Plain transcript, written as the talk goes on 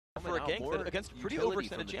for a gank against pretty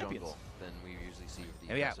overextended champions. Than we usually see with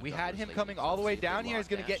the yeah, we had him coming all the way down here. He's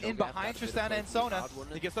going to get in behind Tristana and Sona.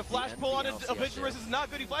 He gets the flash pull on Victorious is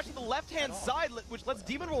not good. He flashes to the left-hand side, which lets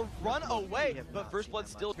Demon Roll run away. But First Blood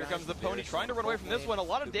still. Here comes the Pony trying to run away from this one. A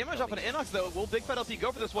lot of damage off an Inox though. Will Bigfatlp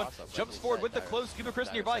go for this one? Jumps forward with the close. Scuba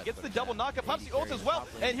Chris nearby gets the double knockup. Pops the ult as well.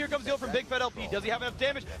 And here comes the ult from Bigfatlp. Does he have enough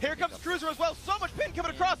damage? Here comes Cruiser as well. So much pin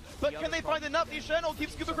coming across. But can they find enough? Yishen will keep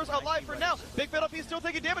Scuba Chris alive for now. Bigfatlp is still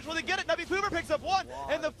taking damage. Will they get it? Navi Pooper picks up one.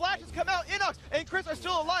 And the flashes come out. Inox and Chris are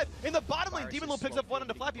still alive. In the bottom lane, Demon Lord picks up one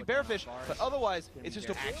onto Flappy Bearfish, but otherwise, it's just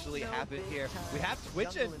actually happened here. We have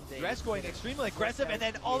Twitch and Dress going extremely aggressive, and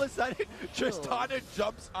then all of a sudden, Tristana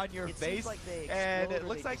jumps on your face, and it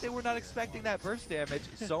looks like they were not expecting that burst damage.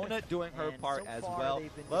 Sona doing her part as well.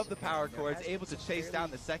 Love the power chords, able to chase down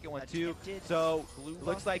the second one too. So,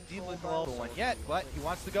 looks like Demon Lord one yet, but he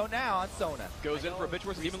wants to go now on Sona. Goes in for a bitch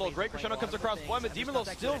versus Demon Lord. Great Crescendo comes across one, but Demon Lord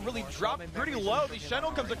still really dropped pretty low. The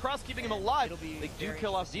Crescendo comes across, keeping him alive. They do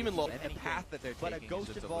kill off Demon Lord. And the path that they're taking, but a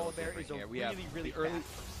ghosted ball there is a really early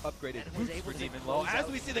upgraded boost for Demon Lord. As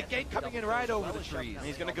we see the gank coming in right over the trees. And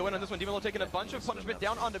he's going to go in on this one. Demon Lord taking a bunch of punishment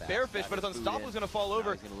down onto Bearfish, but his Unstoppable is going to fall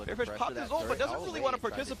over. Bearfish pops his ult, but doesn't really want to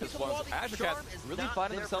participate this one. So Azure Cats really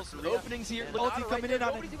finding themselves some openings here. Ulti coming in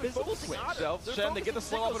on an invisible switch. Shen, they get the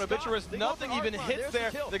slow up on Obituous. Nothing even hits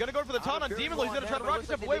there. They're going to go for the taunt on Demon Lord. He's going to try to rocket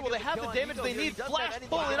step away. Will they have the damage they need? Flash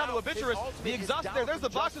pull in onto Obituous. The exhaust there. There's the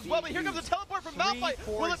box as well, but here comes the teleport from Malphite.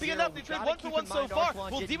 Will it be enough? They trade 1-for-1 so far.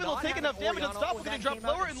 Will Demon Lord take enough damage? Unstoppable getting dropped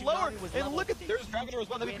lower and lower. And look at there's Dragonair as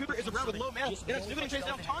well. Navi Cooper is around with low mana. And it's going to chase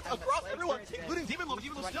down taunts across everyone, including Demon Lord.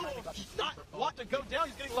 Demon Lord still not want to go down.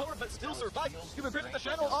 He's getting lower, but still survives. Scuba Chris with the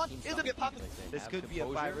channel on. Is going to get popped. This could be a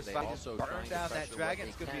 5-5. Burn down that dragon.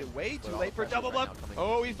 It's going to be way too late for a double block.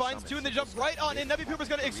 Oh, he finds two and then jumps right on in. Navi Cooper's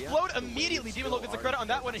going to explode immediately. Demon Lord gets the credit on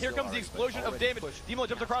that one. And here comes the explosion of damage. Demon Lord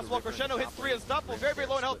jumps across the wall. Crescendo hits 3 Unstoppable. Very, very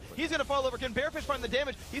low in health. He's going to fall over. Can Bearfish find the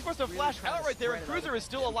damage? He's supposed to flash out right there. And Cruiser is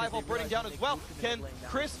still alive while burning down as well. Can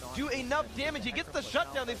Chris do enough damage? He gets the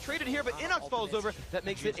shutdown. They've traded here, but Inox falls over. That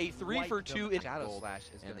makes it a 3-for-2 in Shadow Slash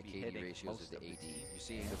is and the KD ratios is the AD. You're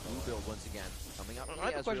seeing the blue build once again coming up.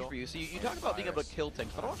 I have a question for you. So you talk about being able to kill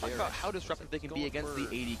tanks, but I want to talk about how disruptive they can be against the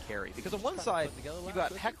AD carry. Because on one side, you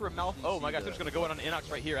got Hecarim Mouth. Oh my gosh, they're just going to go in on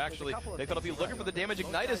Inox right here, actually. Bigfatlp looking for the damage.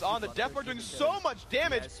 Ignite is on. The Death Mark doing so much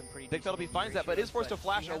damage. Bigfatlp finds that, but is forced to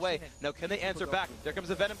flash away. Now, can they answer back? There comes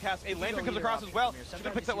a Venom cast. A Lantern comes across as well. Should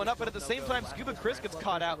have picked that one up, but at the same time, Scuba Chris gets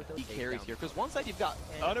caught out. He carries here. Because one side you've got,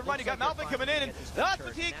 never mind, you got Malphite coming in, and that's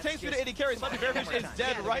fatigue takes you to 80 carries. Flappy Bearfish is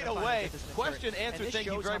dead right away. Question answered. Thank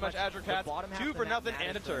you very much, Azure Cats. 2-for-0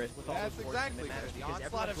 and a turret. That's exactly. The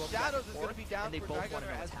onslaught of shadows is going to be down for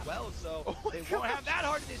Dragonair as well, so they won't have that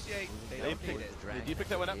hard to initiate. They pick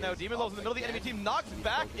that one up now. Demon Lord's in the middle of the enemy team, knocks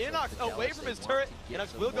back Inox away from his turret.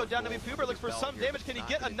 Inox will go down. Navi Pooper looks for some damage. Can he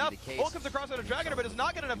get enough? Ult comes across on a Dragonair, but does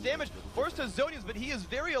not get enough damage. Forced to Zonians, but he is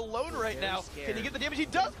very alone right now. Can he get the damage? He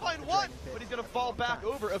does find one, but he's going to fall back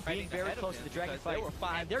over. Being very close to the dragon fight.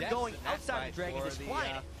 And they're going outside the dragon, just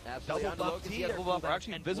flying it. Double buff are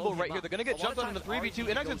actually invisible right here. They're going to get jumped on in the 3v2.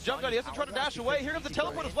 Inox gets jumped on. He has to try to dash away. Here comes the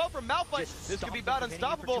teleport as well from Malphite. This could be bad.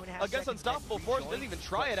 Unstoppable against Unstoppable Force. Doesn't even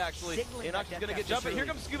try it, actually. Inox is going to get jumped. But here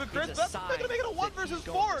comes Scuba Chris. That's going to make it a 1 versus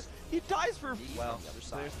 4. He dies for... Well,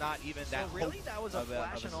 there's not even that really, that was a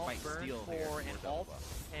flash and ult burn for an ult.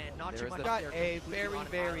 And not too much. Got a very,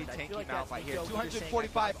 very tanky Malphite here.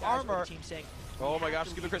 245 armor. Oh my gosh,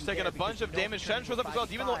 Scuba Chris taking a bunch of damage. Shen shows up as well.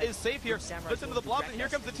 Demon Lord is safe here. Listen to the block, and here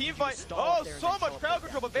comes the team fight. Oh, so much crowd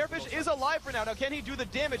control, but Bearfish is alive for now. Now, can he do the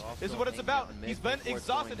damage? This is what it's about. He's been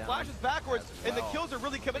exhausted, flashes backwards, and the kills are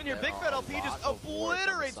really coming in here. Bigfatlp just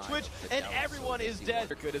obliterates Twitch, and everyone is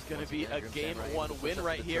dead. Good is going to be a game 1 win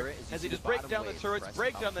right here as he just breaks down the turrets,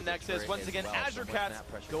 break down the Nexus. Once again, Azure Cats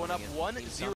going up 1-0.